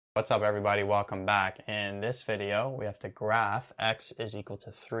What's up, everybody? Welcome back. In this video, we have to graph x is equal to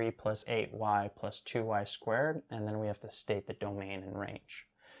 3 plus 8y plus 2y squared, and then we have to state the domain and range.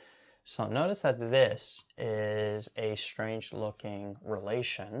 So notice that this is a strange looking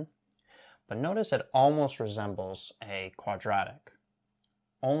relation, but notice it almost resembles a quadratic,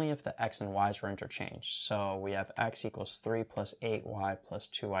 only if the x and y's were interchanged. So we have x equals 3 plus 8y plus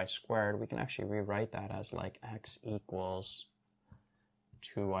 2y squared. We can actually rewrite that as like x equals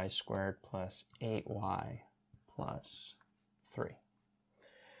 2y squared plus 8y plus 3.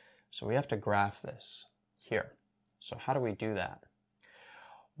 So we have to graph this here. So how do we do that?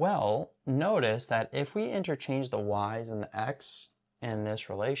 Well, notice that if we interchange the y's and the x in this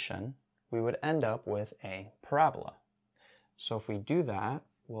relation, we would end up with a parabola. So if we do that,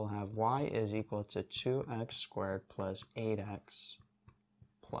 we'll have y is equal to 2x squared plus 8x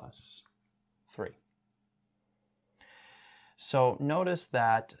plus 3. So notice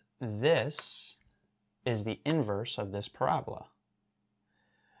that this is the inverse of this parabola.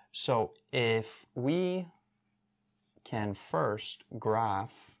 So if we can first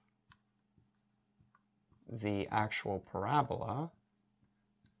graph the actual parabola,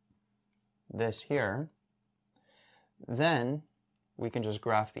 this here, then we can just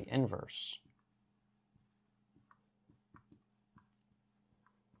graph the inverse.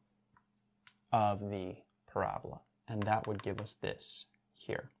 Of the parabola. And that would give us this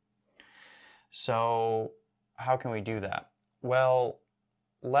here. So how can we do that? Well,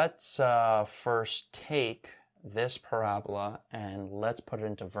 let's first take this parabola and let's put it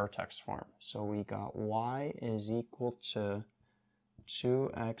into vertex form. So we got y is equal to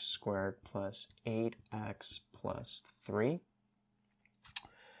 2x squared plus 8x plus 3.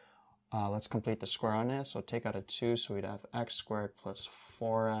 Let's complete the square on this. So take out a 2, so we'd have x squared plus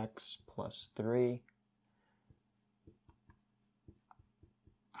 4x plus 3.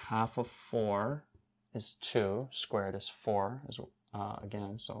 Half of 4 is 2, squared is 4,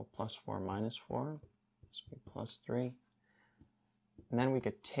 again, so plus 4 minus 4, so plus 3. And then we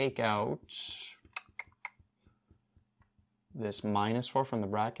could take out this minus 4 from the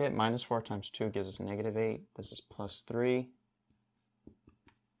bracket. Minus 4 times 2 gives us negative 8. This is plus 3.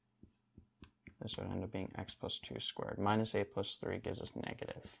 This would end up being x plus 2 squared. Minus 8 plus 3 gives us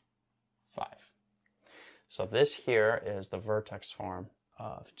negative 5. So this here is the vertex form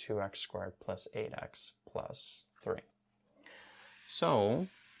of 2x squared plus 8x plus 3. So,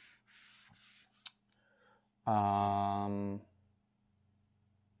 yeah,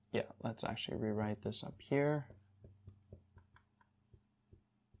 let's actually rewrite this up here.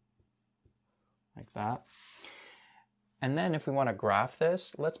 Like that. And then if we want to graph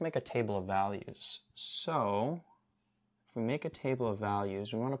this, let's make a table of values. So, if we make a table of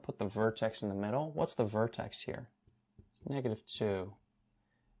values, we want to put the vertex in the middle. What's the vertex here? It's negative 2.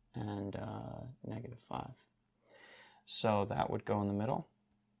 And negative 5. So that would go in the middle.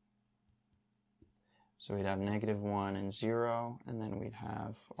 So we'd have negative 1 and 0, and then we'd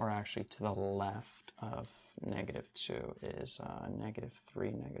have, or actually to the left of negative 2 is negative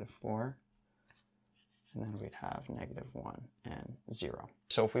 3, negative 4, and then we'd have negative 1 and 0.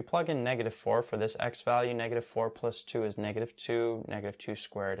 So if we plug in negative 4 for this x value, negative 4 plus 2 is negative 2, negative 2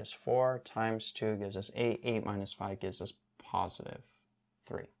 squared is 4, times 2 gives us 8, 8 minus 5 gives us positive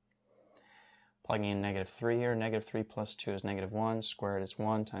 3. Plugging in negative 3 here, negative 3 plus 2 is negative 1, squared is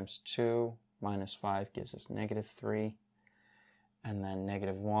 1 times 2 minus 5 gives us negative 3. And then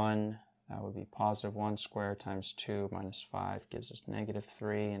negative 1, that would be positive 1 squared times 2 minus 5 gives us negative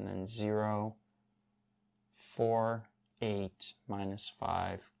 3. And then 0, 4, 8 minus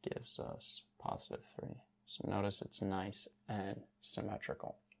 5 gives us positive 3. So notice it's nice and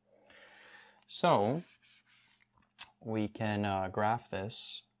symmetrical. So we can graph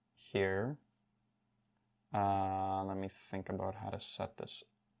this here. Let me think about how to set this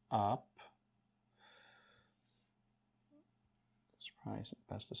up. It's probably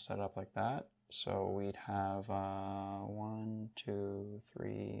best to set it up like that. So we'd have 1, 2,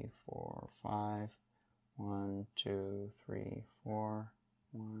 3, 4, 5. 1, 2, 3, 4.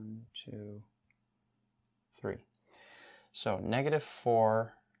 1, 2, 3. So negative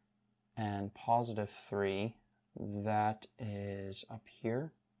 4 and positive 3, that is up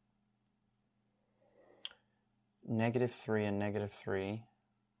here. Negative 3 and negative 3,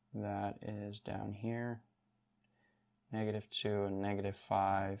 that is down here. Negative 2 and negative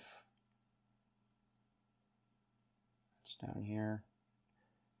 5, that's down here.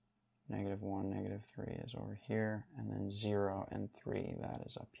 Negative 1, negative 3 is over here. And then 0 and 3, that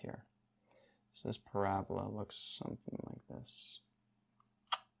is up here. So this parabola looks something like this.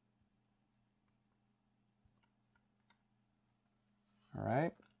 All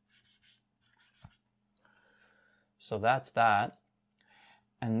right, So that's that.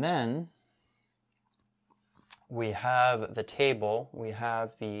 And then we have the table, we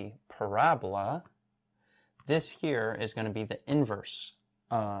have the parabola. This here is going to be the inverse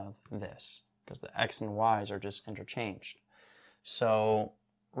of this because the x and y's are just interchanged. So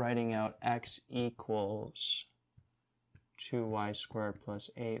writing out x equals 2y squared plus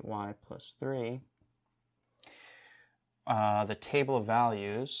 8y plus 3, the table of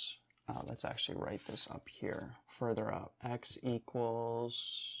values, let's actually write this up here, further up, x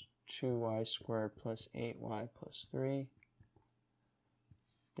equals 2y squared plus 8y plus 3.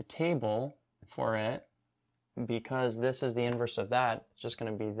 The table for it, because this is the inverse of that, it's just going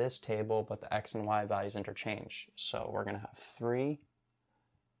to be this table, but the x and y values interchange. So we're going to have 3,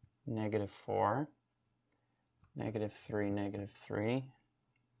 negative 4, negative 3, negative 3,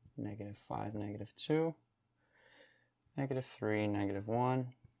 negative 5, negative 2, negative 3, negative 1,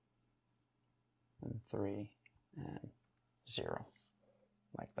 and 3, and 0,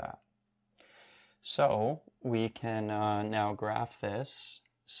 like that. So we can now graph this.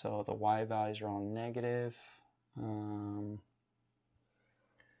 So the y values are all negative. So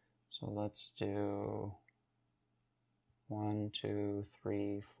let's do 1, 2,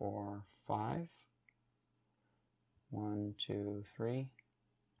 3, 4, 5. 1, 2, 3.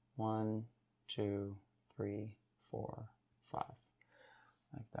 1, 2, 3, 4, 5.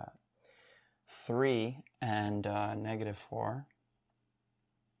 Like that. 3 and negative 4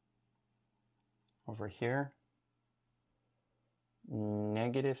 over here.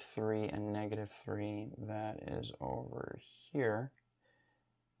 Negative 3 and negative 3, that is over here.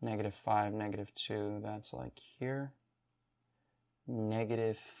 Negative 5, negative 2, that's like here.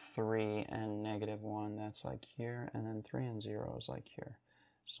 Negative 3 and negative 1, that's like here. And then 3 and 0 is like here.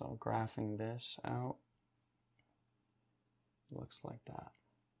 So graphing this out, looks like that.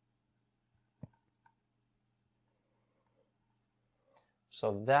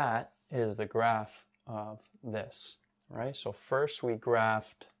 So that is the graph of this, right? So first we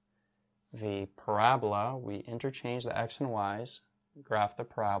graphed the parabola, we interchanged the x and y's, graphed the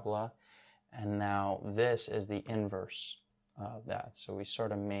parabola, and now this is the inverse of that. So we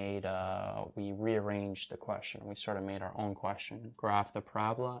sort of made, we rearranged the question. We sort of made our own question, graph the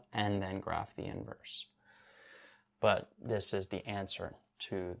parabola, and then graph the inverse. But this is the answer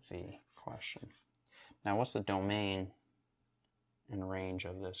to the question. Now what's the domain and range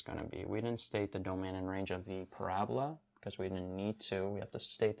of this going to be? We didn't state the domain and range of the parabola because we didn't need to. We have to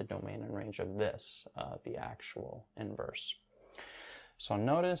state the domain and range of this, the actual inverse. So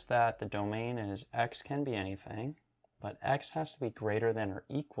notice that the domain is x can be anything, but x has to be greater than or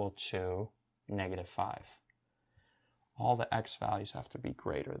equal to negative 5. All the x values have to be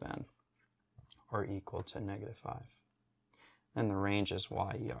greater than or equal to negative 5. And the range is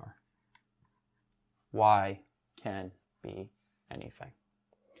YER. Y can be anything,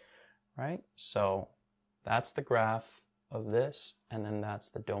 right? So that's the graph of this, and then that's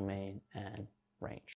the domain and range.